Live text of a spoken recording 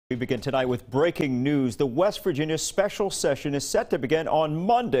We begin tonight with breaking news. The West Virginia special session is set to begin on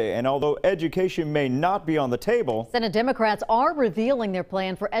Monday, and although education may not be on the table, Senate Democrats are revealing their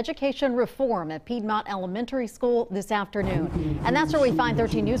plan for education reform at Piedmont Elementary School this afternoon. And that's where we find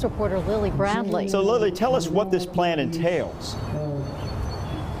 13 News reporter Lily Bradley. So Lily, tell us what this plan entails.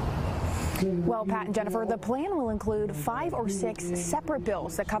 Well, Pat and Jennifer, the plan will include 5 or 6 separate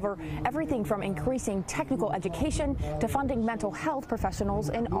bills that cover everything from increasing technical education to funding mental health professionals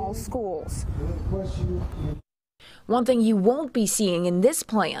in all schools. One thing you won't be seeing in this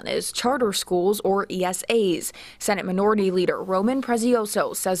plan is charter schools, or ESAs. Senate Minority Leader Roman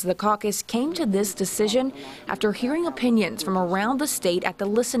Prezioso says the caucus came to this decision after hearing opinions from around the state at the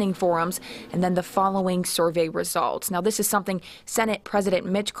listening forums and then the following survey results. Now, this is something Senate President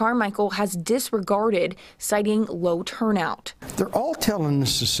Mitch Carmichael has disregarded, citing low turnout. They're all telling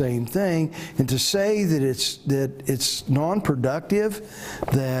us the same thing, and to say that it's non-productive,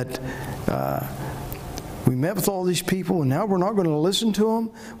 that we met with all these people and now we're not going to listen to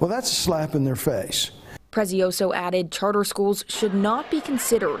them, well, that's a slap in their face. Prezioso added charter schools should not be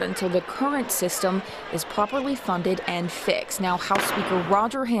considered until the current system is properly funded and fixed. Now, House Speaker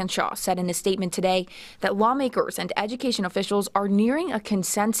Roger Hanshaw said in a statement today that lawmakers and education officials are nearing a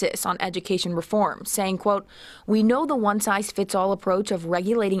consensus on education reform, saying, quote, "We know the one-size-fits-all approach of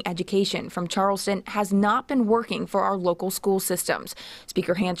regulating education from Charleston has not been working for our local school systems."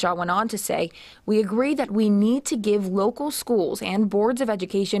 Speaker Hanshaw went on to say, "We agree that we need to give local schools and boards of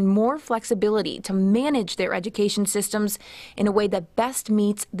education more flexibility to manage their education systems in a way that best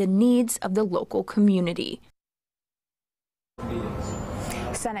meets the needs of the local community."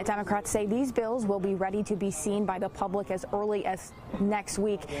 Senate Democrats say these bills will be ready to be seen by the public as early as next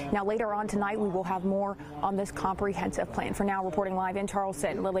week. Now, later on tonight, we will have more on this comprehensive plan. For now, reporting live in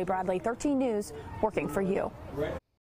Charleston, Lily Bradley, 13 News, working for you.